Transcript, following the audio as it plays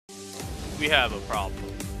we have a problem.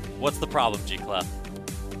 What's the problem, G-Clef?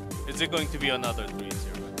 Is it going to be another 3-0?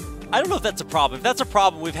 I don't know if that's a problem. If that's a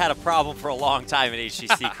problem, we've had a problem for a long time in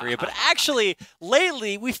HGC Korea. But actually,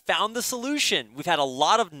 lately, we found the solution. We've had a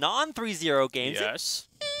lot of non-3-0 games. Yes.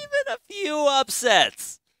 And even a few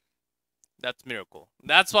upsets. That's Miracle.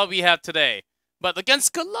 That's what we have today. But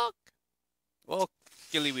against Gluck, well,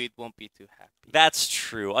 Gillyweed won't be too happy. That's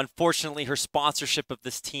true. Unfortunately, her sponsorship of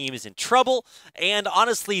this team is in trouble. And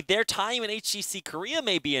honestly, their time in HGC Korea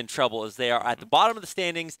may be in trouble as they are at the bottom of the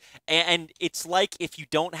standings. And it's like if you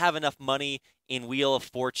don't have enough money in Wheel of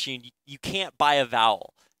Fortune, you can't buy a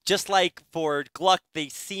vowel. Just like for Gluck, they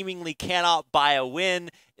seemingly cannot buy a win.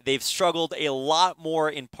 They've struggled a lot more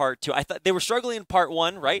in Part 2. I thought they were struggling in Part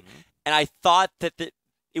 1, right? And I thought that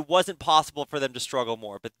it wasn't possible for them to struggle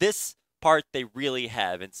more. But this part they really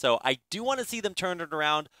have, and so I do want to see them turn it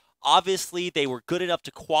around. Obviously, they were good enough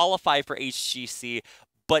to qualify for HGC,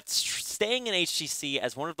 but staying in HGC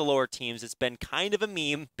as one of the lower teams has been kind of a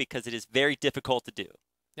meme because it is very difficult to do.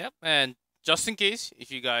 Yep, and just in case,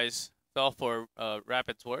 if you guys fell for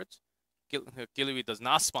Rapid's words, Gillyweed does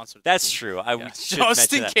not sponsor the That's team. true.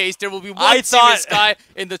 Just in case, there will be one serious guy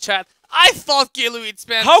in the chat. I thought Gillyweed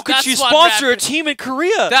spent. How could you sponsor a team in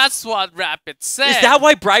Korea? That's what Rapid said. Is that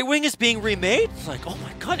why Brightwing is being remade? It's like, oh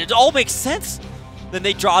my god, it all makes sense. Then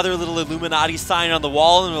they draw their little Illuminati sign on the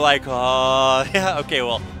wall and they're like, oh, yeah, okay,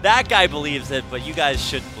 well, that guy believes it, but you guys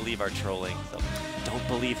shouldn't believe our trolling, so don't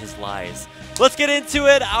believe his lies. Let's get into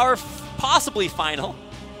it. Our possibly final,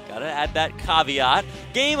 gotta add that caveat,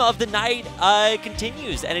 game of the night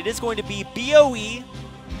continues, and it is going to be BOE.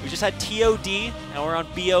 We just had TOD, and we're on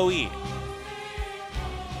BOE.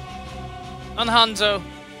 On Hanzo,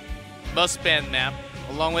 must-ban map,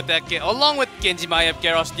 along with Genji Maiev,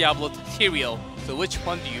 Gyarados, Diablo, Tyrael. So which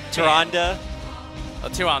one do you pick? Tyrande.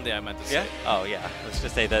 Tyrande, I meant to say. Yeah? Oh, yeah. Let's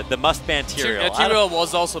just say the must-ban Tyrael. Tyrael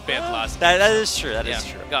was also banned last game. That is true. That is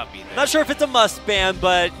true. Gotta be there. Not sure if it's a must-ban,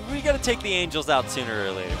 but we gotta take the Angels out sooner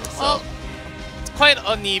or later. So. Well, it's quite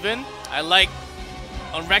uneven. I like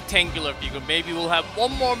a rectangular figure. Maybe we'll have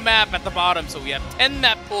one more map at the bottom, so we have 10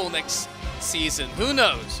 map pool next season. Who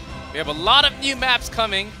knows? We have a lot of new maps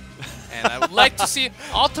coming, and I would like to see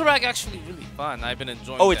Alterac actually really fun. I've been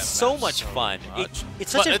enjoying. Oh, it's so much fun.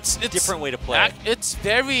 It's such a different way to play. It's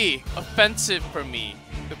very offensive for me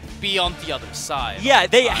to be on the other side. Yeah,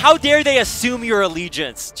 how dare they assume your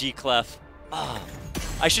allegiance, G-Clef? Oh,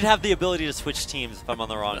 I should have the ability to switch teams if I'm on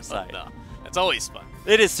the wrong side. No, it's always fun.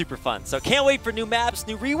 It is super fun. So can't wait for new maps,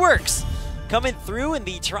 new reworks coming through, and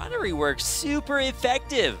the Toronto rework super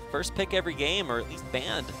effective. First pick every game, or at least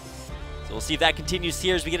banned. So we'll see if that continues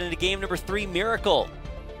here as we get into game number 3, Miracle.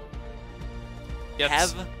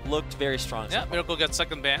 Have looked very strong. Yeah, Miracle gets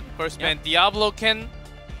second ban. First ban, Diablo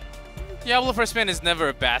first ban is never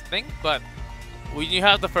a bad thing, but when you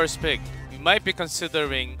have the first pick, you might be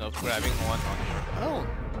considering grabbing one on your own.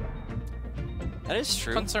 That is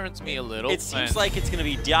true. Concerns me a little. It seems like it's going to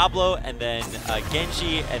be Diablo and then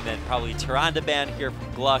Genji and then probably Tyrande ban here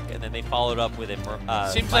from Gluck, and then they followed up with a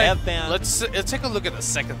Maiev ban. Let's take a look at the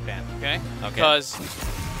second ban, okay? Okay. Because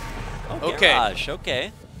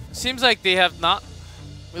okay. Seems like they have not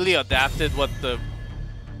really adapted what the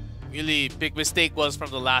really big mistake was from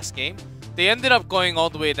the last game. They ended up going all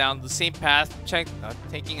the way down the same path,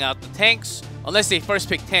 taking out the tanks. Unless they first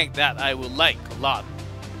pick tank, that I would like a lot.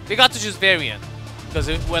 They got to choose variant because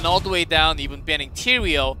it went all the way down, even banning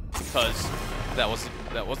Tyrael because that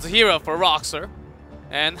was the hero for Roxer.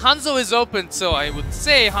 And Hanzo is open, so I would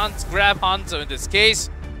say grab Hanzo in this case.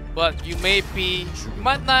 But you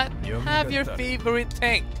might not have your favorite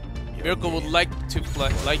tank. Miracle would like to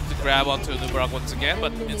grab onto Nubarak once again,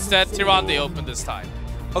 but instead Tyrande opened this time.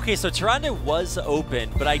 Okay, so Tyrande was open,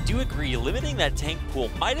 but I do agree, limiting that tank pool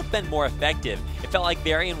might have been more effective. It felt like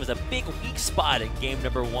Varian was a big weak spot in game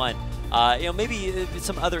number 1. Maybe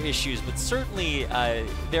some other issues, but certainly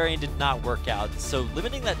Varian did not work out. So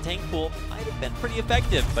limiting that tank pool might have been pretty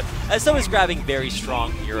effective, but so is grabbing very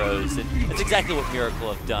strong heroes, and that's exactly what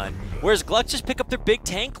Miracle have done. Whereas Gluck just pick up their big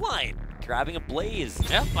tank line, grabbing a Blaze.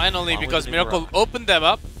 Yeah, finally, because Miracle opened them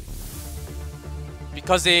up.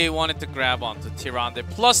 Because they wanted to grab onto Tyrande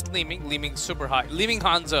plus Leeming super high. Leeming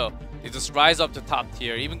Hanzo, they just rise up to top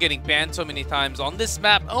tier, even getting banned so many times on this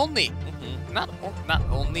map only. Not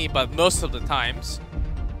only, but most of the times.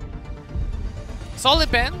 Solid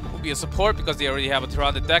ban will be a support because they already have a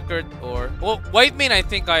Tyrande Deckard, well, White Mane I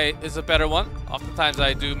think is a better one. Oftentimes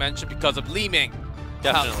I do mention because of Leeming.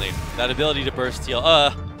 Definitely. That ability to burst heal.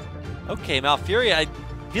 Okay, Malfurion.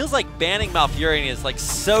 Feels like banning Malfurion is like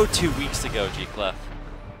so 2 weeks ago, G-Clef.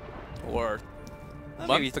 Or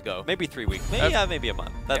month ago. Maybe 3 weeks. Maybe, yeah, maybe a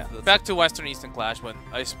month. That's Back to Western Eastern Clash when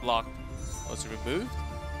Ice Block was removed.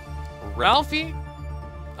 Ralphie,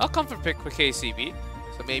 I'll comfort pick for KCB.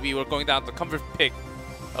 So maybe we're going down the comfort pick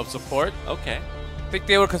of support. Okay. I think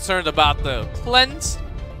they were concerned about the cleanse.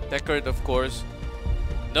 Deckard, of course.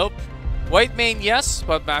 Nope. White main, yes,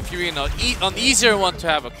 but Malfurion an easier one to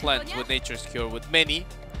have a cleanse with Nature's Cure with many.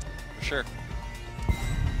 For sure.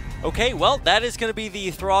 Okay, well, that is going to be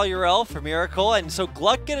the Thrall Urel for Miracle, and so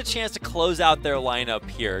Gluck get a chance to close out their lineup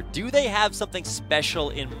here. Do they have something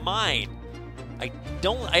special in mind?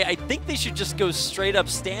 I think they should just go straight up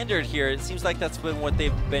standard here. It seems like that's been what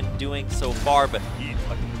they've been doing so far, but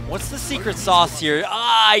what's the secret sauce here?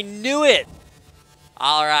 Ah, I knew it!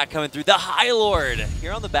 Alarak coming through, the High Lord,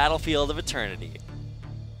 here on the battlefield of eternity.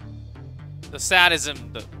 The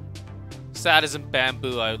sadism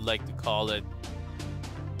bamboo, I would like to call it.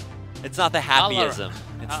 It's not the happyism,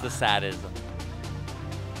 it's the sadism.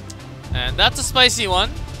 And that's a spicy one.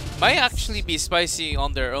 Might actually be spicy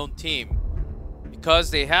on their own team. Because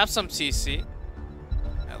they have some CC.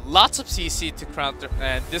 And lots of CC to counter.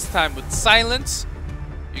 And this time with silence,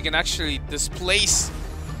 you can actually displace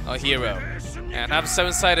a hero. And have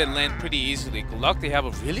 7-sided land pretty easily. Gluck, they have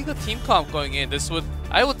a really good team comp going in. This would,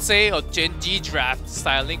 I would say, a Gen G draft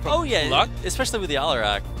styling from Gluck. Especially with the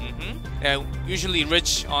Alarak. And usually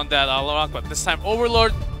rich on that Alarak, but this time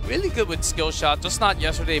Overlord, really good with skill shot. Just not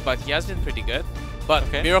yesterday, but he has been pretty good. But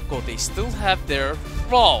Miracle, they still have their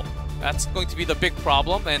Thrall. That's going to be the big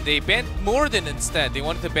problem, and they banned Morden instead. They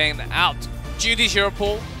wanted to ban out Judy's hero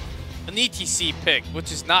pool, an ETC pick,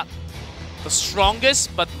 which is not the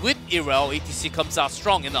strongest, but with Irel, ETC comes out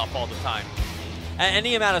strong enough all the time. And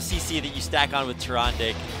any amount of CC that you stack on with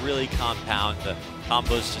Tyrande can really compound. The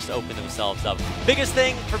combos just open themselves up. Biggest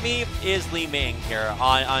thing for me is Li Ming here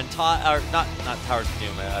on not Towers of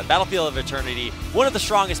Doom, Battlefield of Eternity. One of the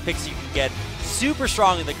strongest picks you can get. Super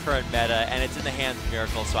strong in the current meta, and it's in the hands of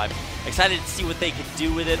Miracle, so I'm excited to see what they can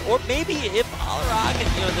do with it. Or maybe if Alarak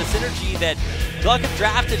and the synergy that Gluck have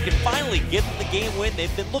drafted can finally give them the game win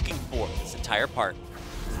they've been looking for this entire part.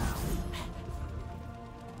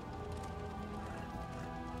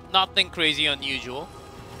 Nothing crazy unusual.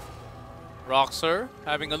 Roxer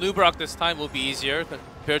having a Lubrock this time will be easier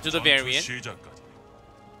compared to the variant.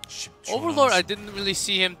 Overlord, I didn't really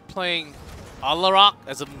see him playing Alarak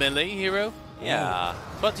as a melee hero. Yeah,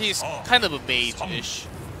 but he's kind of a mage-ish.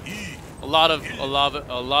 A lot of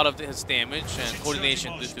his damage and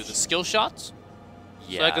coordination due to the skill shots.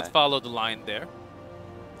 Yeah, so I could follow the line there.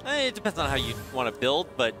 It depends on how you want to build,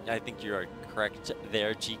 but I think you're correct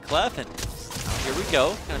there, G-Clef. And here we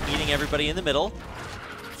go, kind of meeting everybody in the middle.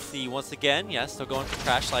 Let's see, once again, yes, still going for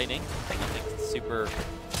Crash Lightning. Nothing super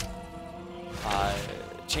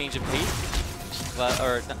change of pace.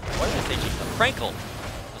 Or what did I say? Frankel.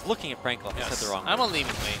 I was looking at Frankel. I said the wrong. I'm on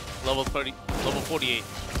leaving lane. Level 48.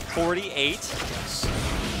 48. Yes.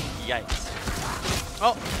 Yikes.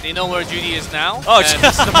 Oh, they know where Judy is now. Oh, and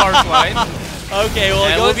it's the far slide. Okay, well,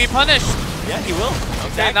 and will be punished. Yeah, he will.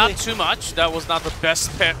 Okay, not too much. That was not the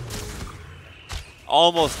best pick.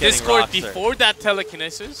 Almost getting Discord Roxer. Before that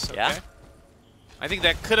telekinesis. Okay. Yeah. I think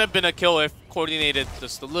that could have been a kill if coordinated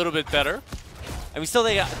just a little bit better. I mean, still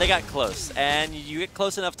they got close, and you get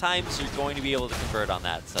close enough times, you're going to be able to convert on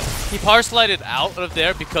that. So he power slided out of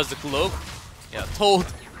there because the globe, told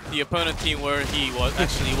the opponent team where he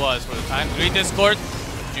actually was for the time. Great Discord,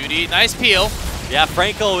 Judy, nice peel. Yeah,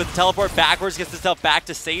 Frankel with teleport backwards gets himself back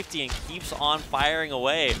to safety and keeps on firing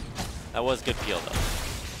away. That was good peel though.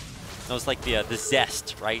 That was like the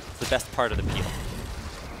zest, right? It's the best part of the peel.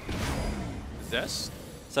 Zest?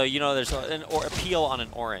 So, you know, there's a peel on an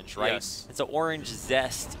orange, right? Yes. And so orange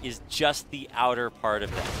zest is just the outer part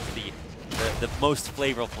of that, the most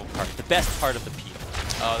flavorful part, the best part of the peel.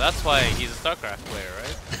 Oh, that's why he's a StarCraft player,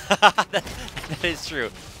 right? that is true.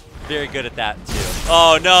 Very good at that, too.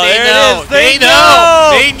 Oh, no, they there know. it is. They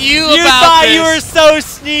know. They knew about this. You thought you were so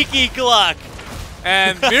sneaky, Gluck.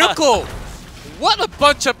 And Miracle, what a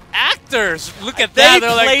bunch of actors. Look at that.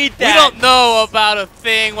 They're like, that. we don't know about a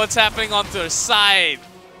thing. What's happening on their side?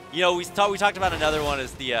 You know, we talked about another one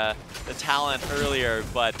as the talent earlier,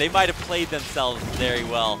 but they might have played themselves very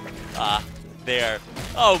well there.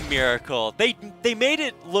 Oh, Miracle. They made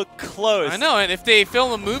it look close. I know, and if they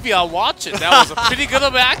film a movie, I'll watch it. That was a pretty good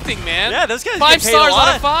of acting, man. Yeah, those guys 5 get paid stars a lot.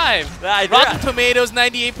 out of 5. Rotten Tomatoes,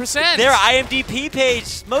 98%. Their IMDb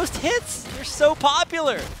page, most hits. They're so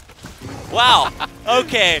popular. Wow.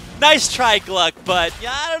 Okay. Nice try, Gluck, but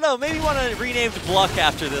yeah, I don't know. Maybe want to rename Gluck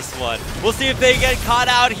after this one. We'll see if they get caught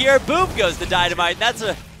out here. Boom goes the Dynamite. That's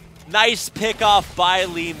a nice pick off by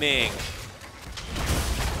Li Ming.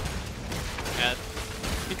 Yeah,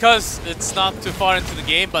 because it's not too far into the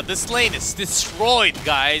game, but this lane is destroyed,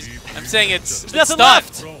 guys. I'm saying it's nothing done.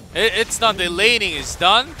 left. It's done. The laning is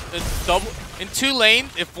done. It's double in 2 lane.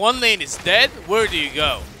 If 1 lane is dead, where do you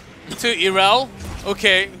go? To Irel?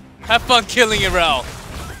 Okay, have fun killing Irel.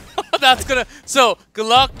 That's gonna. So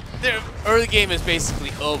Gluck, their early game is basically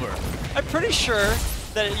over. I'm pretty sure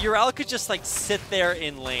that Ural could just like sit there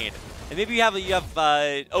in lane, and maybe you have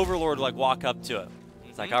Overlord like walk up to it.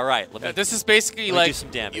 It's like, all right, let me. This is basically like do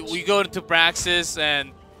some damage. We go into Braxis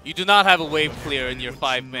and you do not have a wave clear in your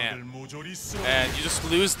 5-man, and you just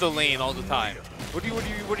lose the lane all the time. What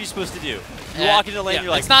are you supposed to do? You walk into the lane, yeah,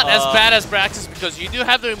 you're like, it's not as bad as Braxis because you do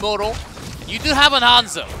have the Immortal, you do have an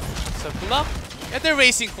Hanzo. So Gluck, yeah, they're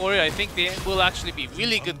racing for it. I think they will actually be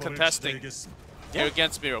really good contesting here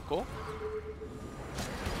against Miracle.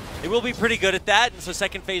 They will be pretty good at that, and so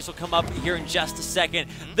second phase will come up here in just a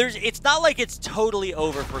second. It's not like it's totally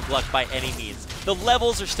over for Gluck by any means. The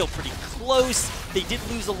levels are still pretty close. They did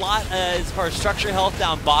lose a lot as far as structure health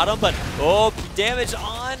down bottom, but damage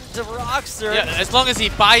on to Roxer. Yeah, as long as he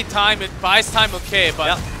buys time, okay,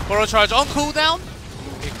 but Poro Charge on cooldown,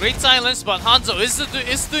 okay, great silence, but Hanzo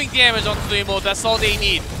is doing damage onto the Immortal, that's all they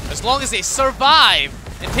need. As long as they survive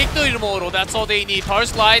and take the Immortal, that's all they need. Power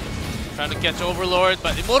Slide, trying to catch Overlord,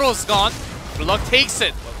 but Immortal is gone. Gluck takes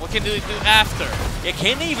it. What can they do after? Yeah,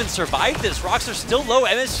 can they even survive this? Rocks are still low.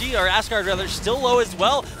 MSG, or Asgard rather, still low as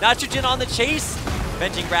well. Nitrogen on the chase.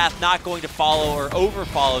 Avenging Wrath not going to follow or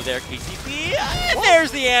overfollow there, KCP. And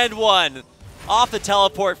there's the and one. Off the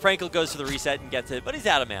teleport, Frankel goes to the reset and gets it, but he's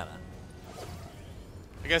out of mana.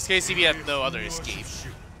 I guess KCB had no other escape.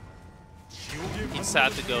 He's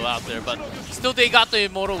sad to go out there, but still they got the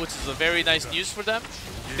Immortal, which is a very nice news for them.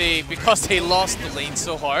 Because they lost the lane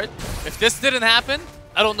so hard. If this didn't happen,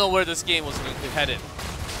 I don't know where this game was going to head in.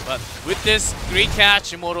 But with this, great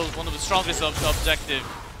catch, Immortal is one of the strongest objective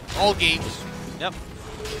all games. Yep.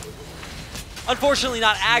 Unfortunately,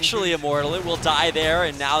 not actually Immortal. It will die there,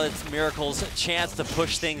 and now it's Miracle's chance to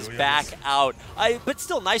push things back out. But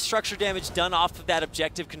still, nice structure damage done off of that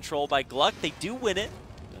objective control by Gluck. They do win it.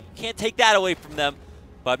 Can't take that away from them,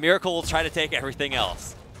 but Miracle will try to take everything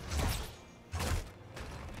else.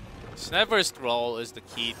 Sniper's Thrall is the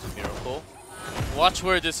key to Miracle. Watch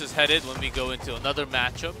where this is headed when we go into another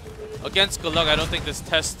matchup. Against Gluck, I don't think this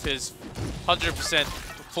test is 100%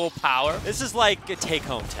 full power. This is like a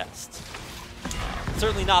take-home test.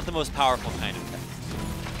 Certainly not the most powerful kind of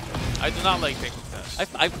test. I do not like take-home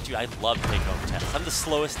tests. Dude, I love take-home tests. I'm the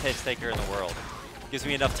slowest test taker in the world. Gives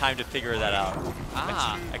me enough time to figure that out.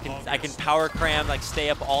 I can power cram, like stay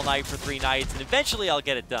up all night for 3 nights, and eventually I'll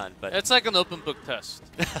get it done. But it's like an open book test.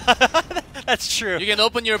 That's true. You can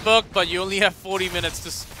open your book, but you only have 40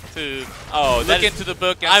 minutes to look into the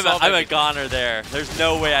book and solve I'm a goner there. There's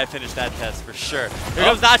no way I finish that test for sure. Here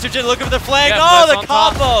comes Nitrogen looking for the flank. Yeah, the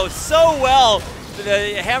combo so well.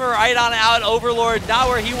 The hammer right on out. Overlord not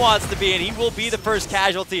where he wants to be, and he will be the first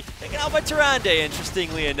casualty. Taken out by Tyrande,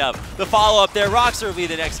 interestingly enough. The follow-up there, Roxer will be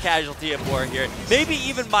the next casualty of war here. Maybe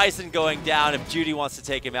even Myson going down if Judy wants to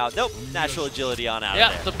take him out. Nope, natural agility on out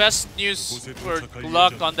Yeah, there. the best news for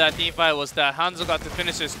Gluck on that teamfight was that Hanzo got to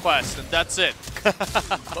finish his quest, and that's it.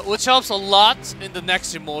 But which helps a lot in the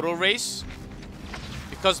next Immortal race.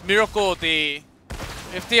 Because Miracle,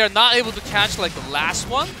 if they are not able to catch like the last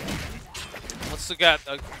one, let's look at,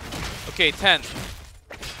 okay, 10.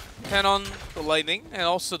 10 on the Lightning and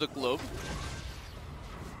also the Globe.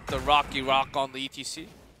 The Rocky Rock on the ETC.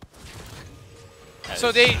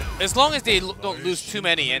 So as long as they don't lose too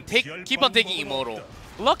many and keep on taking Immortal,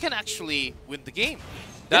 Gluck can actually win the game.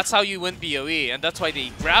 That's how you win BOE, and that's why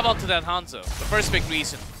they grab onto that Hanzo. The first big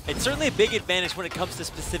reason. It's certainly a big advantage when it comes to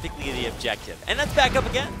specifically the objective. And that's back up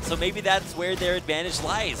again, so maybe that's where their advantage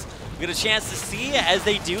lies. We get a chance to see as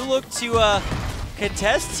they do look to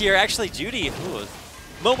contest here. Actually, Judy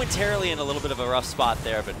momentarily in a little bit of a rough spot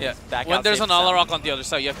there, but yeah. back when out there's safe an Alarok on the other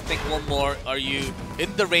side, you have to think one more. Are you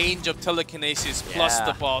in the range of telekinesis plus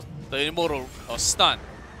the Immortal stun?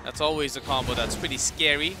 That's always a combo that's pretty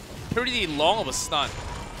scary. Pretty long of a stun.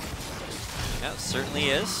 Yeah, it certainly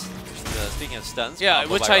is. Speaking of stuns, yeah,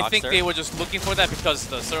 which I think they were just looking for that because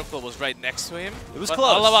the circle was right next to him. It was but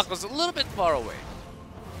close. Alarok was a little bit far away.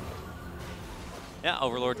 Yeah,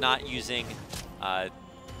 Overlord not using,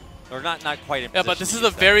 or not quite in Yeah, but this is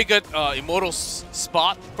a very good Immortal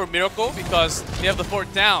spot for Miracle because they have the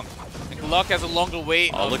fort down. And Gluck has a longer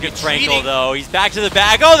way of look at retreating. Frankel though. He's back to the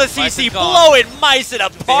back. Oh, the CC blowing Myson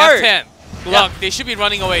apart. They have 10. Gluck, they should be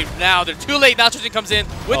running away now. They're too late. Nitrogen comes in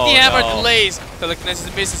with the hammer, delays.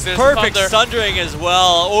 Telekinesis misses. There's perfect thunder. sundering as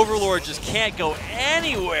well. Overlord just can't go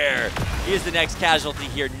anywhere. He is the next casualty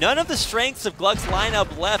here. None of the strengths of Gluck's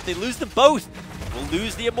lineup left. They lose them both. Will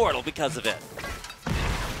lose the Immortal because of it.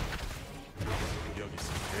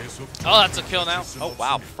 Oh, that's a kill now. Oh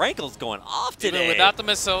wow, Frankel's going off today. Even without the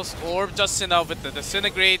missiles, or Justin out with the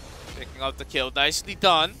Disintegrate, picking up the kill. Nicely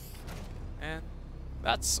done. And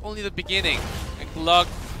that's only the beginning. And Gluck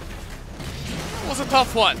was a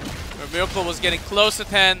tough one. Where Miracle was getting close to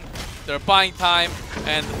 10. They're buying time.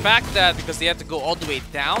 And the fact that because they had to go all the way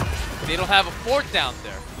down, they don't have a fort down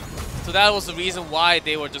there. So that was the reason why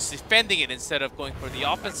they were just defending it instead of going for the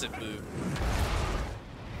offensive move.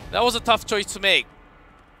 That was a tough choice to make.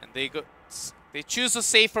 And they choose a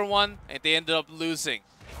safer one, and they ended up losing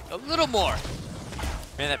a little more.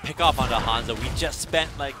 Man, that pickoff onto Hanzo, we just spent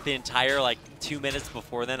like the entire 2 minutes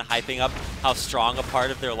before then hyping up how strong a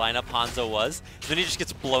part of their lineup Hanzo was. Then he just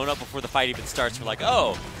gets blown up before the fight even starts. We're like,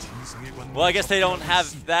 oh, well, I guess they don't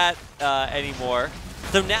have that anymore.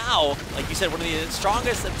 So now, like you said, one of the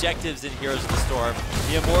strongest objectives in Heroes of the Storm,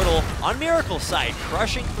 the Immortal on Miracle's side,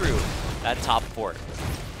 crushing through that top fort.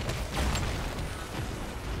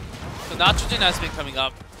 So Nitrogen has been coming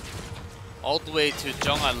up all the way to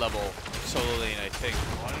Jung'an level solo lane, I think.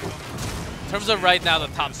 In terms of right now, the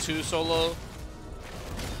top 2 solo,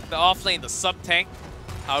 the off lane, the sub tank,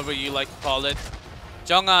 however you like to call it,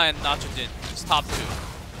 Jung'an and Nitrogen is top 2.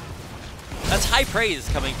 That's high praise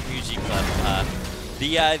coming from UG Club.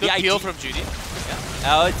 Good peel from Judy. Yeah.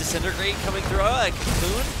 Oh, Disintegrate coming through.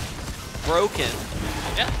 Cocoon broken.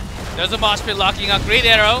 Yeah. There's a mosh pit locking out. Great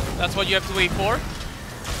arrow. That's what you have to wait for.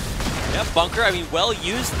 Yeah, bunker, I mean, well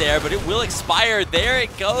used there, but it will expire. There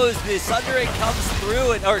it goes. The sundering comes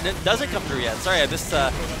through, or it doesn't come through yet. Sorry, I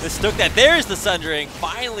mistook that. There's the sundering,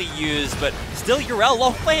 finally used, but still Yrel.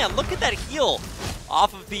 Oh man, look at that heal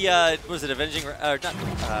off of the, what was it, Avenging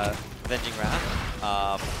Wrath?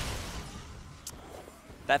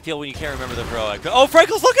 That feel when you can't remember the heroic. Oh,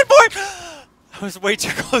 Frankel's looking for it! I was way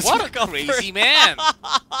too close. What a crazy man!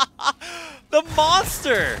 The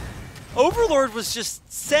monster! Overlord was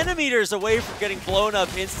just centimeters away from getting blown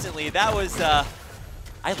up instantly. That was, I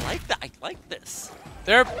like that. I like this.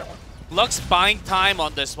 Gluck's buying time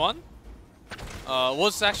on this one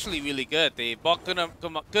was actually really good. They bought good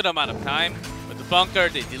amount of time with the bunker.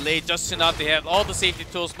 They delayed just enough. They have all the safety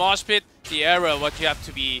tools. Mosh pit, the arrow, what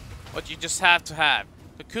you just have to have.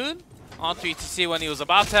 Cocoon onto ETC when he was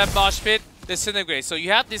about to have mosh pit. Disintegrate. So you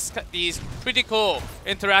have these pretty cool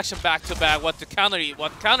interaction back to back. What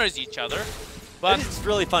counters each other. But it's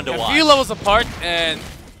really fun to watch. A few levels apart, and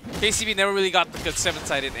KCB never really got the good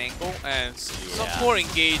 7-sided angle, and some poor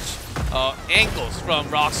engage angles from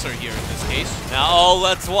Rockstar here in this case. Now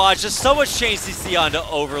let's watch. There's so much change to see onto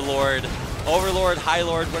Overlord. Overlord, High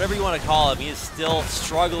Lord, whatever you want to call him, he is still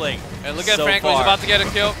struggling. And look at Franco, he's about to get a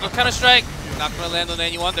kill. Good counter strike. Not going to land on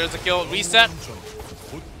anyone. There's a kill. Reset.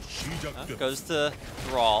 Goes to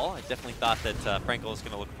Thrall. I definitely thought that Frankel was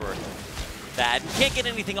going to look for that. Can't get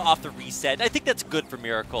anything off the reset. And I think that's good for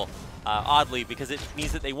Miracle, oddly, because it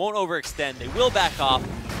means that they won't overextend. They will back off.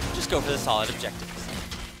 Just go for the solid objectives.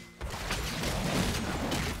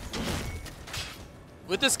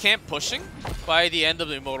 With this camp pushing by the end of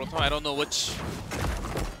the Immortal time, I don't know which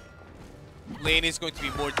lane is going to be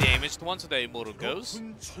more damaged once the Immortal goes.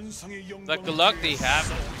 Like Gluck, they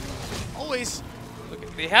have always...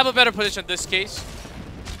 Look, they have a better position in this case.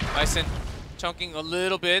 Bison chunking a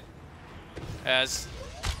little bit as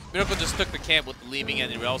Miracle just took the camp with the leaving and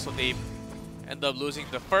Yrel, so they end up losing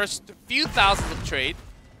the first few thousands of trade.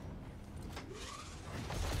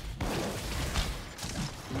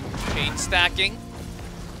 Chain stacking.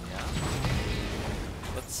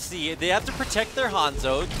 Let's see, they have to protect their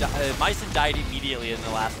Hanzo. Myson died immediately in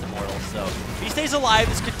the last Immortal, so if he stays alive,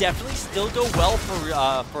 this could definitely still go well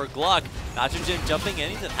for Gluck. Nitrogen jumping in,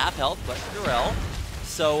 he's at half health, but Yrel.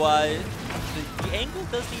 So the angle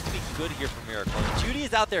does need to be good here for Miracle. Judy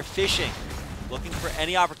is out there fishing, looking for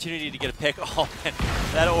any opportunity to get a pick. Oh man,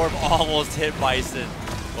 that orb almost hit Bison.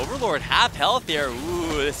 Overlord half health here.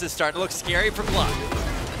 Ooh, this is starting to look scary for Gluck.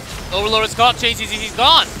 Overlord is caught, Chase, he's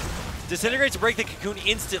gone. Disintegrate to break the cocoon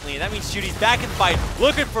instantly, and that means Judy's back in the fight,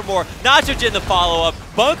 looking for more. Nitrogen the follow-up,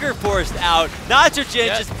 bunker forced out. Nitrogen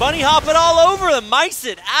just bunny hopping all over them.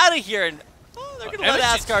 Myson out of here, and they're going to let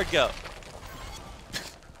Asgard go.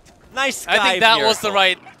 Nice guy, I think that Miracle. was the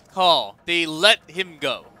right call. They let him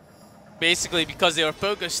go. Basically because they were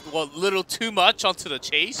focused a little too much onto the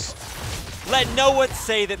chase. Let no one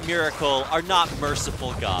say that Miracle are not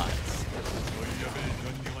merciful gods.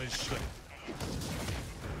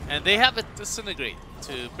 And they have it disintegrate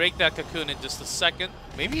to break that cocoon in just a second,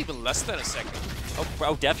 maybe even less than a second.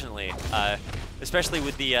 Oh definitely. Especially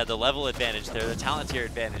with the level advantage there, the talent tier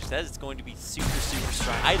advantage. That is going to be super, super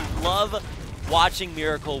strong. I love watching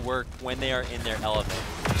Miracle work when they are in their element.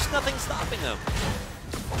 There's nothing stopping them.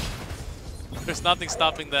 There's nothing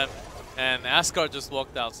stopping them. And Asgard just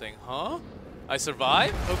walked out saying, huh? I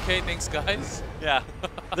survived? Okay, thanks guys. Yeah.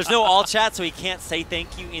 There's no all chat, so he can't say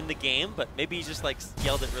thank you in the game, but maybe he just like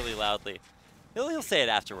yelled it really loudly. He'll say it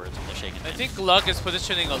afterwards when they're shaking hands. I think Gluck is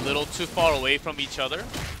positioning a little too far away from each other.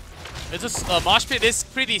 It's just, mosh pit is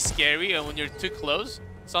pretty scary when you're too close,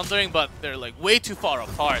 Sundering, but they're like way too far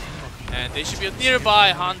apart. And they should be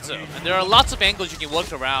nearby Hanzo. And there are lots of angles you can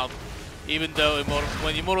work around, even though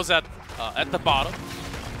when Immortal's at the bottom.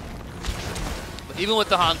 But even with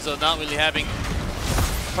the Hanzo not really having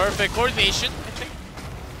perfect coordination, I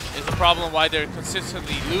think, is the problem why they're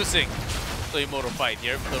consistently losing the Immortal fight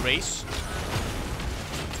here for the race.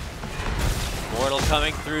 Immortal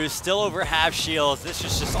coming through, still over half shields. This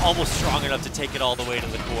is just almost strong enough to take it all the way to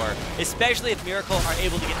the core. Especially if Miracle are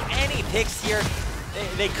able to get any picks here.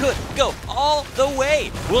 They could go all the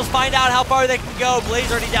way. We'll find out how far they can go. Blaze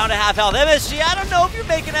already down to half health. MSG, I don't know if you're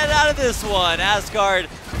making it out of this one. Asgard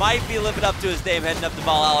might be living up to his name heading up to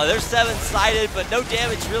Valhalla. They're 7-sided, but no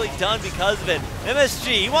damage really done because of it.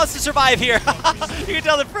 MSG, he wants to survive here. You can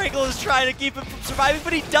tell that Frankel is trying to keep him from surviving,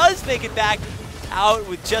 but he does make it back out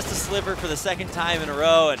with just a sliver for the second time in a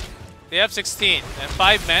row. And they have 16 and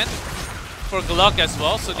 5 men for Gluck as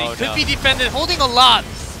well, so they could be defended, holding a lot.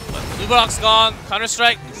 But Nubarak's gone,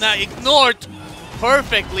 Counter-Strike now ignored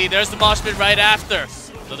perfectly. There's the mosh pit right after.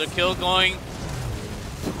 Another kill going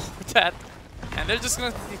with that. And they're just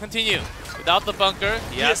going to continue. Without the bunker,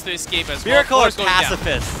 he has to escape as well. Miracle are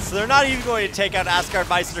pacifists, so they're not even going to take out Asgard,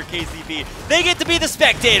 Bison, or KCB. They get to be the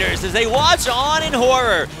spectators as they watch on in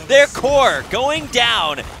horror. Their core going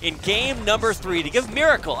down in game number 3 to give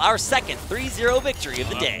Miracle our second 3-0 victory of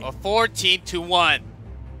the day. A 14-1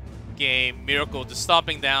 game. Miracle just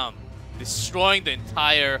stomping down, destroying the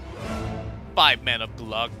entire 5 men of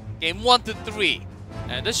Gluck. Game 1-3.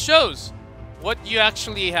 And this shows what you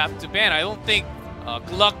actually have to ban. I don't think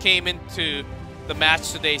Gluck came into the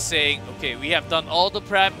match today saying, okay, we have done all the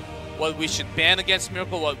prep, what we should ban against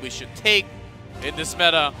Miracle, what we should take in this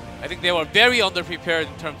meta. I think they were very underprepared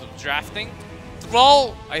in terms of drafting.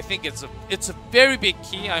 Thrall, I think it's a very big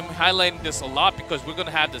key. I'm highlighting this a lot because we're going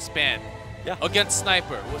to have this ban against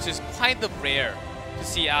Sniper, which is kind of rare to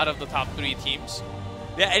see out of the top 3 teams.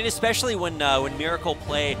 Yeah, and especially when Miracle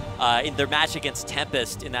play in their match against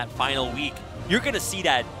Tempest in that final week, you're going to see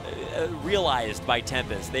that realized by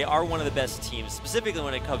Tempest. They are one of the best teams, specifically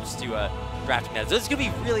when it comes to drafting that. So it's going to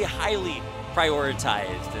be really highly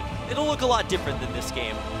prioritized, and it'll look a lot different than this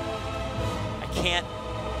game. I can't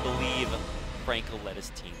believe Frankel let his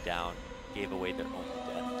team down, gave away their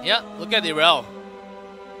only death. Yeah, look at Irel.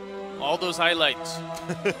 All those highlights.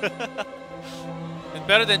 It's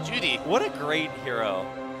better than Judy. What a great hero.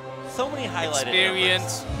 So many highlighted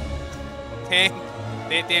experience, tank,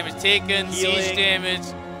 damage taken, healing. siege damage,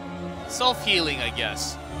 self-healing, I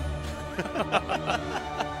guess.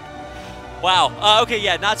 Wow. Okay,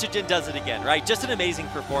 yeah, Natsujin does it again, right? Just an amazing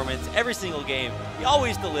performance every single game. He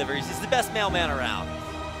always delivers. He's the best mailman around.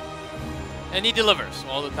 And he delivers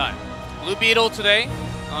all the time. Blue Beetle today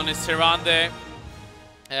on his Tyrande.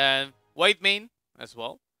 And White Mane as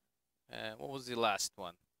well. What was the last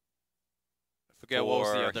one? I forget what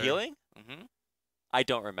was the other. Healing? I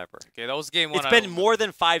don't remember. Okay, that was game 1. It's been more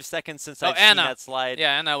than 5 seconds since I've seen that slide.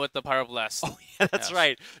 Yeah, Anna with the Pyroblast. Oh, yeah, that's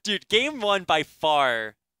right. Dude, game 1 by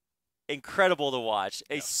far, incredible to watch.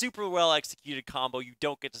 A super well executed combo you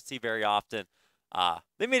don't get to see very often.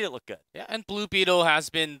 They made it look good. Yeah, and Blue Beetle has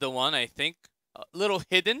been the one, I think, a little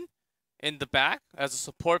hidden in the back as a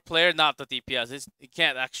support player, not the DPS. You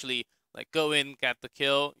can't actually like go in, get the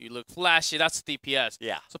kill. You look flashy. That's the DPS.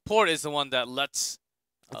 Yeah. Support is the one that lets.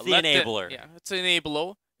 It's the enabler. Yeah, it's an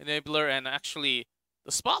enabler, and actually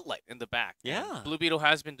the spotlight in the back. Yeah. And Blue Beetle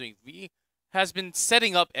has been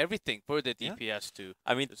setting up everything for the DPS too.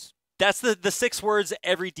 I mean, that's the 6 words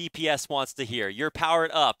every DPS wants to hear. You're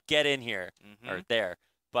powered up. Get in here or there.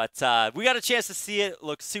 But we got a chance to see it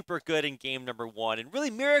look super good in game number 1. And really,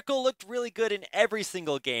 Miracle looked really good in every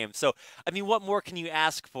single game. So, I mean, what more can you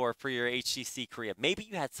ask for your HGC Korea? Maybe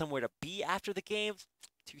you had somewhere to be after the games.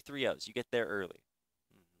 2 3-0s. You get there early.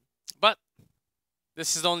 But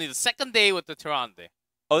this is only the second day with the Tyrande.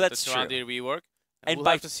 Oh, that's true. The Tyrande rework. And we'll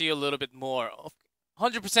have to see a little bit more.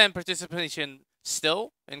 100% participation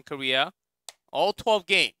still in Korea. All 12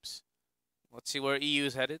 games. Let's see where EU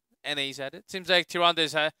is headed. NA is headed. Seems like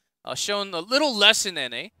Tyrande has shown a little less in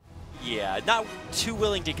NA. Yeah, not too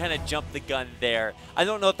willing to kind of jump the gun there. I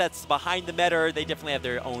don't know if that's behind the meta or they definitely have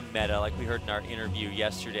their own meta, like we heard in our interview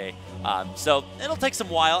yesterday. So it'll take some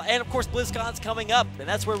while. And of course, BlizzCon's coming up, and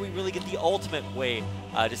that's where we really get the ultimate way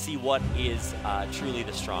to see what is truly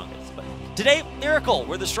the strongest. But today, Miracle,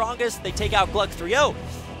 we're the strongest. They take out Gluck 3-0.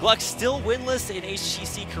 Gluck still winless in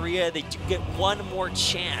HGC Korea. They do get one more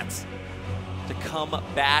chance to come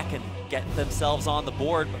back and get themselves on the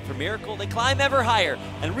board, but for Miracle, they climb ever higher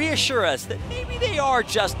and reassure us that maybe they are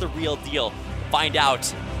just the real deal. Find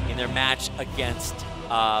out in their match against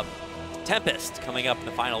Tempest coming up in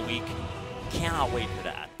the final week. Cannot wait for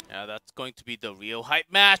that. Yeah, that's going to be the real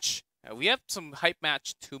hype match. We have some hype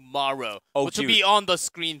match tomorrow, which will dude. be on the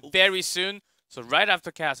screen very soon. So right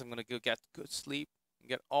after cast, I'm gonna go get good sleep, and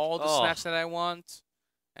get all the snacks that I want,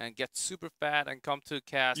 and get super fat and come to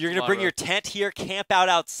cast. You're going to bring your tent here, camp out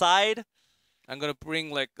outside? I'm going to bring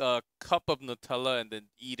like a cup of Nutella and then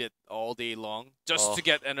eat it all day long just to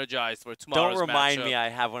get energized for tomorrow's Don't remind matchup. me I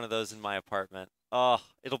have one of those in my apartment. Oh,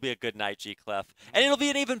 it'll be a good night, G-Clef. And it'll be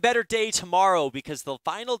an even better day tomorrow because the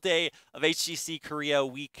final day of HGC Korea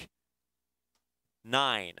Week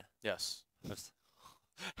 9. Yes.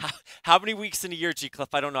 How many weeks in a year,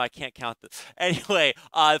 G-Clef? I don't know. I can't count this. Anyway,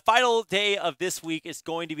 final day of this week is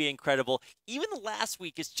going to be incredible. Even the last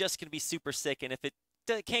week is just going to be super sick. And if it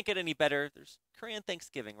can't get any better, there's Korean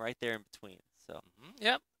Thanksgiving right there in between. So,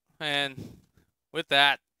 Yep. And with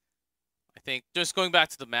that, I think just going back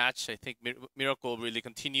to the match, I think Miracle really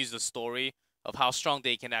continues the story of how strong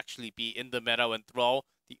they can actually be in the meta when Thrall,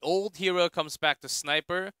 the old hero, comes back to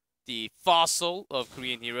Sniper, the fossil of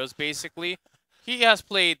Korean heroes, basically. He has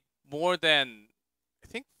played more than, I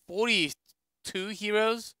think, 42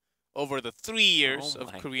 heroes over the 3 years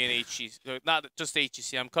of Korean HGC. Not just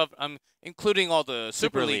HGC. I'm including all the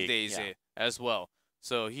Super League days as well.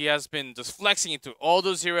 So he has been just flexing into all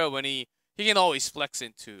those heroes when he can always flex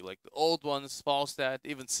into like the old ones, Falstad,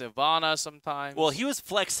 even Sivana sometimes. Well, he was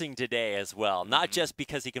flexing today as well, not just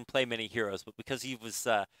because he can play many heroes, but because he was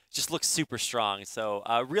just looks super strong. So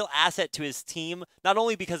a real asset to his team, not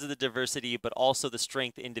only because of the diversity, but also the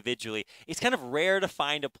strength individually. It's kind of rare to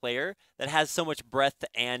find a player that has so much breadth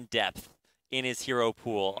and depth in his hero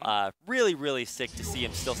pool. Really, really sick to see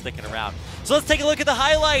him still sticking around. So let's take a look at the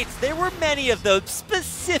highlights. There were many of those,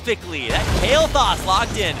 specifically that Kael'thas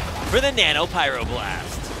locked in for the Nano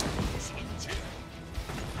Pyroblast.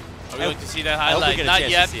 Are we going to see that highlight? Not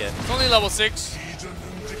yet. It's only level 6.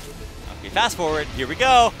 Okay, fast forward. Here we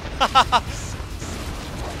go.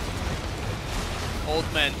 Old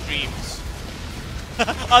man dreams.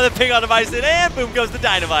 On the ping on the Bison, and boom goes the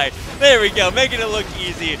Dynamite. There we go, making it look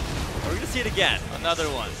easy. We're going to see it again. Another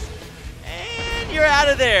one. And you're out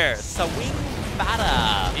of there. Swing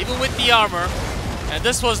Bada. Even with the armor, and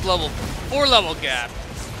this was level 4 level gap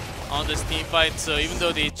on this team fight, so even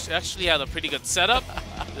though they actually had a pretty good setup,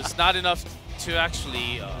 it's not enough to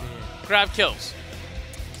actually grab kills.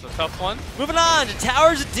 It's a tough one. Moving on to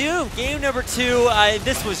Towers of Doom, game number 2.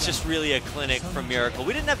 This was just really a clinic from Miracle.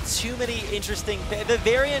 We didn't have too many interesting... The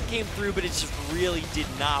variant came through, but it just really did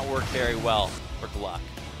not work very well for Gluck.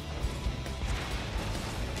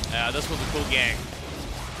 Yeah, this was a cool gang.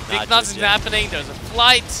 Think nothing's happening. There's a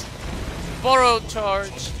flight, borrowed charge,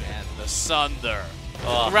 and the Sunder.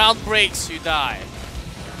 The ground breaks, you die.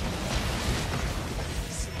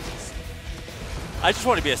 I just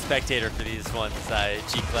want to be a spectator for these ones,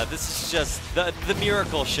 G-Club. This is just the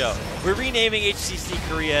Miracle show. We're renaming HGC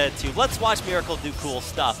Korea to Let's Watch Miracle Do Cool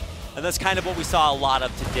Stuff. And that's kind of what we saw a lot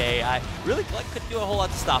of today. I really couldn't do a whole lot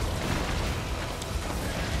to stop them.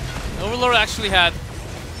 Overlord actually had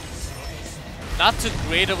not too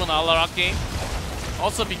great of an Alarak game.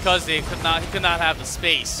 Also because he could not have the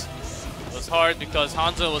space. It was hard because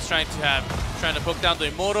Hanzo was trying to poke down the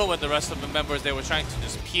Immortal when the rest of the members they were trying to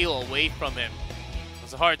just peel away from him. It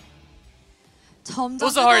was a hard day.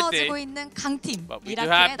 But we do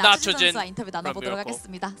have Nachojin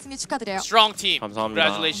from Strong team.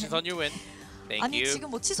 Congratulations on your win. Thank you. 지금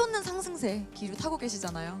뭐 치솟는 상승세 기류 타고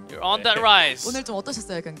계시잖아요. You're on that rise. 오늘 좀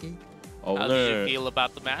어떠셨어요 경기? How do you feel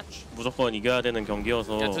about the match? 무조건 이겨야 되는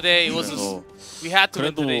경기여서 today it was we had to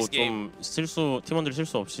win 그래도 today's game. 좀 팀원들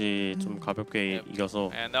실수 없이 좀 가볍게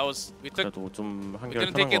이겨서 And that was we 그래도 좀 didn't 한결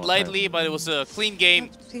take 편한 it 것 lightly, 같아요. but it was a clean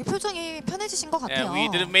game. 되게 표정이 편해지신 것 같아요. And we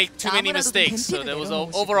didn't make too many 아무래도 좀 mistakes, so 뱀피를 that was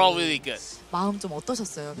내려놓으시고 overall really good. 마음 좀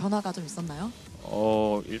어떠셨어요? 변화가 좀 있었나요?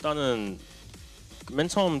 일단은 맨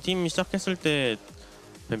처음 팀 시작했을 때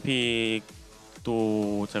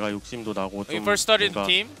뱀픽도 제가 욕심도 나고 When we 좀 first started the 뭔가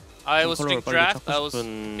team, I was doing 컬러를 빨리 draft. I 찾고 was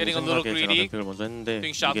싶은 getting a little 생각에 제가 greedy, 뱀픽을 먼저 했는데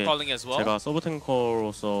doing shot 이게 calling as well. 제가 서브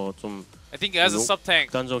탱커로서 좀 I think as a sub tank.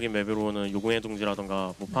 극단적인 맵으로는 요궁의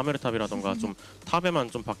둥지라던가 뭐 파메르탑이라던가 좀 탑에만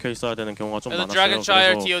좀 박혀 있어야 되는 경우가 좀 As a 많았어요.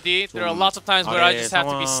 Dragonshire 그래서 TOD, there are lots of times where I just have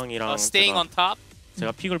to be 상황이랑 staying on top.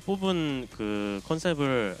 제가 픽을 뽑은 그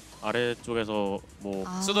컨셉을 아래쪽에서 뭐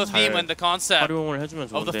So the theme and the concept 활용을 해주면 of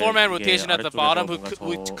좋은데 the four-man rotation at the bottom,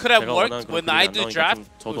 which could have worked when I do draft,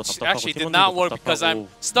 which actually did not work because I'm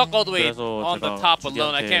stuck all the way on the top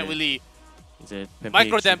alone. I can't really 이제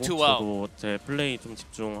micro them too well. 저도 제 플레이 좀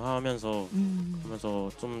집중하면서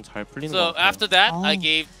하면서 좀 잘 풀리는 것 So 같아요. after that, I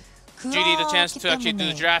gave Judy the chance to actually do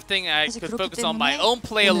the drafting. I could focus on my own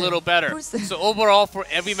play a little better. So overall, for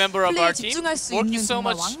every member of our 플레이에 team, 집중할 수 working 있는 so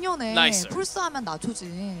정말 much 왕년에 nicer. 폴스하면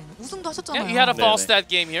나초진 우승도 하셨잖아요. Yeah, you had a 네, false 네. stat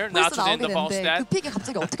game here. 폴스 Not in 나오게 the false 됐는데 stat. 그 픽이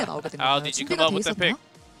갑자기 어떻게 나오게 된 How 거예요? did you 준비가 come up 돼 with the pick?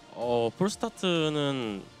 있었나요?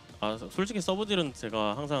 폴스타트는 솔직히 서브딜은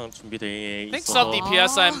제가 항상 준비돼 I think sub 있어서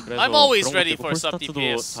DPS. I'm always ready for sub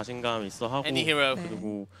DPS. 자신감 있어 하고 Any hero. 네.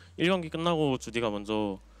 그리고 1경기 끝나고 주디가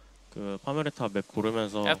먼저 그 파메르타 맵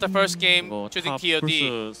고르면서 After first game, 이거 choosing 탑 TOD,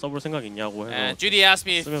 폴스 써볼 생각 있냐고 해서 and Judy asked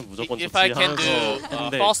me 쓰면 무조건 if 좋지 I can do 하면서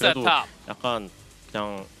했는데 false stat 그래도 top. 약간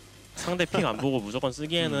그냥 상대 픽 안 보고 무조건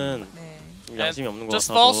쓰기에는 네. 좀 양심이 없는 것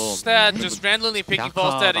Just 같아서 false stat, just randomly picking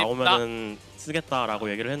false 야카 stat, not 나오면은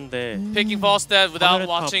쓰겠다라고 얘기를 했는데 picking false stat without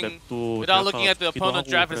파메르타 watching, 맵도 without looking at the 좋기도 opponent 하고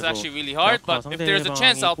draft is 그래서 actually really hard. But if there's a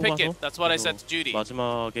chance, I'll pick it. That's what I said to Judy.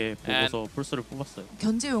 마지막에 보고서 폴스를 뽑았어요.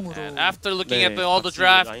 견제용으로. And after looking 네, at all the 같이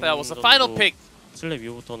draft, that was the final 라인전도 pick. 7렙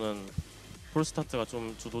이후부터는 폴스타트가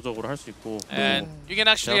좀 주도적으로 할 수 있고 And you can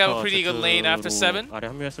actually have a pretty good lane after 7. 아래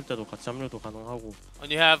합류했을 때도 같이 합류도 가능하고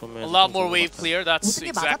When you have a lot more wave clear, that's 모든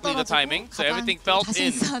게 exactly the 맞아떨어지고 timing. So 가장 everything felt 자신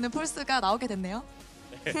in. 있어 하는 폴스가 나오게 됐네요.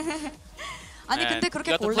 아니 And 근데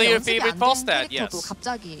그렇게 you got to 원래 play your 연습이 favorite 안 false 된 stat, 캐릭터도 yes.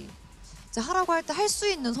 갑자기 이제 하라고 할 때 할 수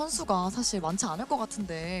있는 선수가 사실 많지 않을 것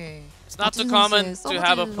같은데 It's not too 나준 common 선수의 to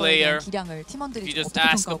have a 서브딜러에 player. 대한 기량을 팀원들이 You 좀 just 어떻게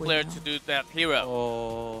ask a 평가하고 player 있나요? to do that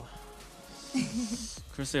hero.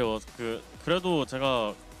 글쎄요. 그래도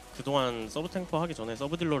제가 그동안 서브 탱커 하기 전에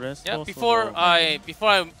서브 딜러를 했었어서 Yeah, before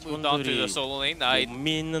I moved on to the solo lane, I 못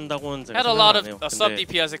믿는다고는 제가 had a lot 생각을 of 안 해요. sub 근데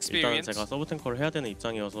DPS 일단 experience. 제가 서브 탱커를 해야 되는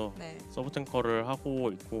입장이어서 네. 서브 탱커를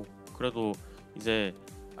하고 있고 그래도 이제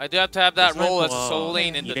I do have to have that role as a solo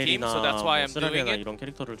lane in the team, 이렐이나 so that's why I'm doing 쓰라게나 it. 이런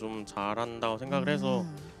캐릭터를 좀 잘한다고 생각을 해서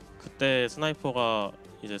그때 스나이퍼가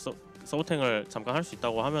이제 서브탱을 잠깐 할 수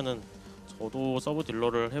있다고 하면은 저도 서브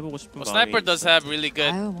딜러를 해보고 싶은 Well, 마음이 Sniper does have really good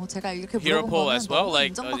아유 뭐 제가 이렇게 hero 물어본 pool 거는 as well, 너무 like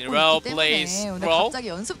인정받고 Nirel, 있기 Blaze, 때문에 오늘 Pro. 갑자기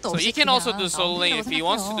연습도 So 없이 he can also 그냥 do solo lane 나온 if he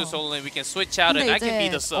wants to do 생각해요. solo lane. We can switch out and 근데 I can be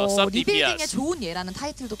이제 the sub 리빌딩의 DPS. 좋은 예라는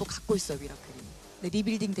타이틀도 또 갖고 있어요 미라클이. 네,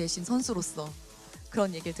 리빌딩 대신 선수로서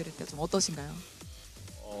그런 얘기를 들을 때 좀 어떠신가요?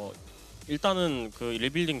 일단은 그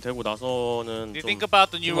리빌딩 되고 나서는 Do you 좀 think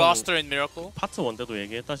about the new 팀원 roster in Miracle? 파트 1 때도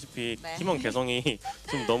얘기했다시피 네. 팀원 개성이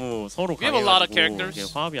좀 너무 서로 We have a lot of 강해가지고 characters.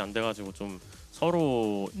 이게 화합이 안 돼가지고 좀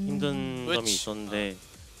서로 힘든 점이 Which, 있었는데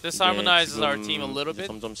This 이게 harmonizes our 지금 team a little 이제 bit.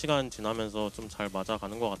 점점 시간 지나면서 좀 잘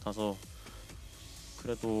맞아가는 것 같아서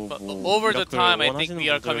그래도 But 뭐 over the 미라클 time, I think 원하시는 we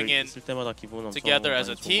are 분들 coming in 있을 때마다 기분 엄청 together as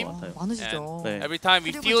a 많이 좋은 team. 것 같아요. 많으시죠. 네. Every time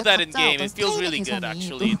we 그리고 feel 이제 that in 각자 game, 어떤 it feels 스타일의 really good 개성이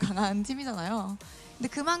actually. 또 강한 팀이잖아요. 근데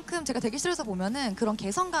그만큼 제가 대기실에서 보면은 그런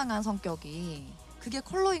개성 강한 성격이 그게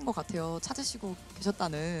컬러인 것 같아요. 찾으시고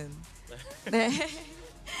계셨다는. 네.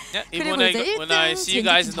 Yeah, 그리고 even 이제 when I 1등 see you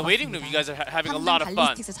guys in 젠지팀 the waiting room, you guys are having a lot of 3등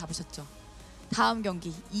fun. 발리스틱스 잡으셨죠. 다음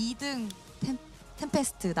경기 2등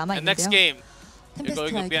템페스트 남아 And next 있는데요. game, you're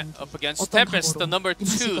going 템페스트와의 경기 up against 어떤 Tempest, the number 각오로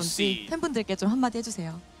임하실 2 건지 seed. 팬분들께 좀 한마디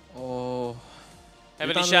해주세요. Have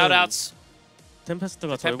any 일단은 shout-outs?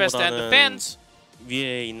 템페스트가 Tempest and the 저희보다는 fans.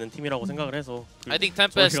 위에 있는 팀이라고 생각을 해서 I think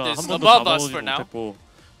Tempest 저희가 is 한 번도 above us 잡아보지 for now. 못했고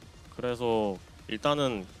그래서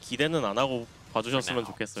일단은 기대는 안 하고 봐주셨으면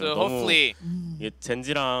좋겠어요. So 너무 hopefully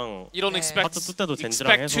젠지랑 you don't 네. expect 파트 2 때도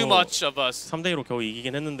젠지랑 expect too 해서 much of us. 3대2로 겨우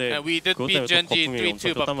이기긴 했는데 And we did 그것 beat 때문에 또 Genji 거품이 3-2,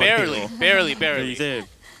 엄청 but 떴단 barely, 말이에요. barely, 근데 barely. 이제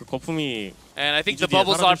그 거품이 And I think the 이 주뒤에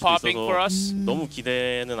bubbles are 사라질 수도 popping 있어서 for us. 너무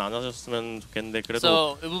기대는 안 하셨으면 좋겠는데 그래도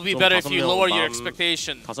So it will be 좀 better if you 5명 lower your 마음-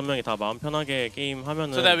 expectation 5명이 다 마음 편하게 게임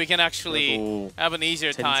하면은 so that we can actually 그래도 have an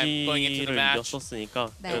easier time going into the 젠지를 match.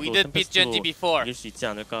 이겼었으니까 네. We 그래도 did beat Genji 템페스트도 before, 이길 수 있지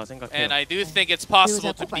않을까 생각해요. and I do think it's 그리고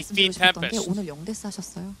possible 제가 to 꼭 defeat 말씀드리고 싶었던 게 Tempest. 오늘 0대4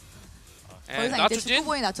 하셨어요. 더 And 이상 이제 Natsujin,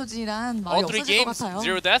 축구보이 나초진이란 말이 all 3 없어질 것 games, 같아요.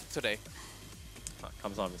 0 death today.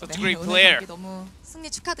 감사합니다. That's a great 오늘 player. 경기 너무 승리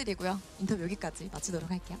축하드리고요. 인터뷰 여기까지 마치도록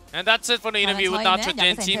할게요. And that's it for the interview with 저희는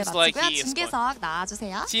Natsujin. 여기서 Seems 인터뷰 like 마치고요. he is 중계석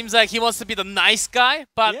나와주세요. seems like he wants to be the nice guy,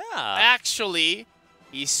 but Yeah. actually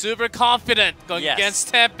he's super confident going Yes. against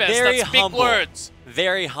Tempest. Very That's big humble. words.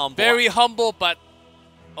 Very humble. Very humble, but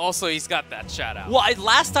also he's got that shout out. Well,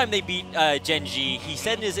 last time they beat Genji, he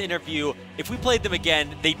said in his interview, if we played them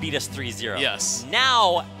again, they'd beat us 3-0. Yes.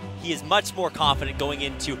 Now, he is much more confident going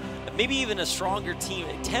into maybe even a stronger team.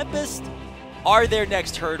 Tempest are their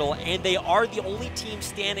next hurdle, and they are the only team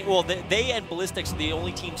standing. Well, they and Ballistics are the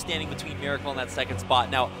only team standing between Miracle and that second spot.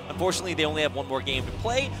 Now, unfortunately, they only have one more game to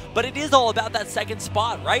play, but it is all about that second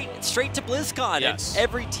spot, right? It's straight to BlizzCon. Yes. And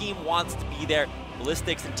every team wants to be there.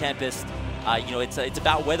 Ballistics and Tempest. You know, it's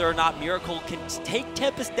about whether or not Miracle can take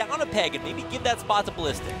Tempest down a peg and maybe give that spot to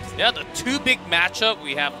Ballistics. Yeah, the two big matchup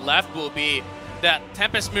we have left will be that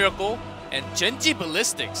Tempest Miracle and Genji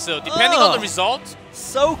Ballistics. So depending on the result,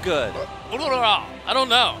 so good. I don't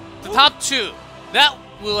know. The top two, that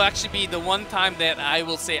will actually be the one time that I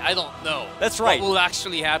will say I don't know. That's right. What will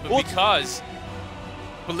actually happen, because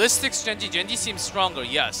Ballistics, Genji seems stronger,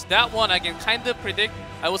 yes. That one I can kind of predict.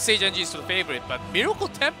 I would say Genji is the favorite, but Miracle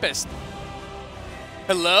Tempest,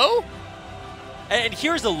 hello? And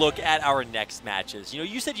here's a look at our next matches. You know,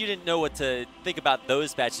 you said you didn't know what to think about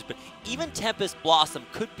those matches, but even Tempest Blossom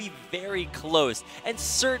could be very close. And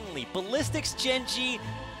certainly, Ballistics Genji,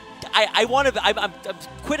 I'm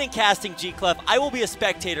quitting casting G-Clef. I will be a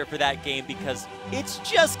spectator for that game because it's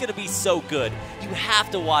just going to be so good. You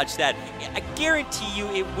have to watch that. I guarantee you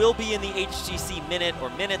it will be in the HGC minute or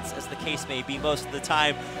minutes, as the case may be most of the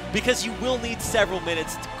time, because you will need several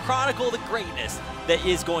minutes to chronicle the greatness that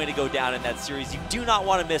is going to go down in that series. You do not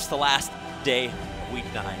want to miss the last day of Week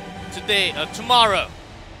 9. Tomorrow,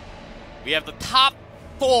 we have the top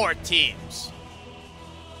 4 teams.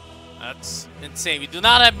 That's insane. We do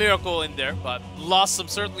not have Miracle in there, but Blossom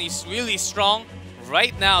certainly is really strong.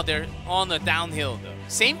 Right now, they're on a downhill, though.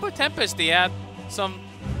 Same for Tempest. They had some...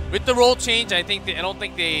 With the role change, I don't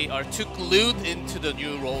think they are too glued into the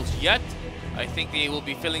new roles yet. I think they will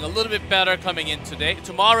be feeling a little bit better coming in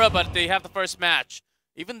tomorrow, but they have the first match.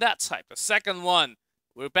 Even that type, the second one,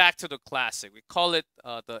 we're back to the classic. We call it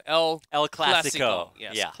the El Clasico.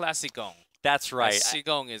 Yes, yeah. Classicong. That's right.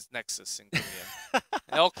 Sigong is Nexus in Korean.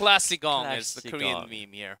 El Classicong is the Korean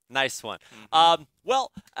meme here. Nice one.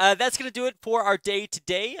 Well, that's going to do it for our day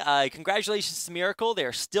today. Congratulations to Miracle.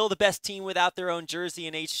 They're still the best team without their own jersey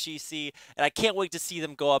in HGC, and I can't wait to see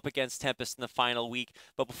them go up against Tempest in the final week.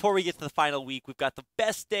 But before we get to the final week, we've got the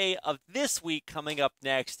best day of this week coming up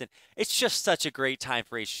next, and it's just such a great time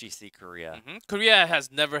for HGC Korea. Korea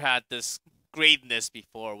has never had this greatness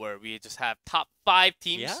before, where we just have top 5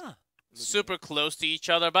 teams. Yeah. Super close to each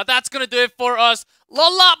other, but that's gonna do it for us. A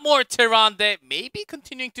lot more Tyrande, maybe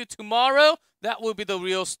continuing to tomorrow. That will be the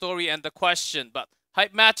real story and the question. But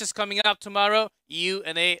hype matches coming up tomorrow. EU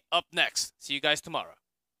and A up next. See you guys tomorrow.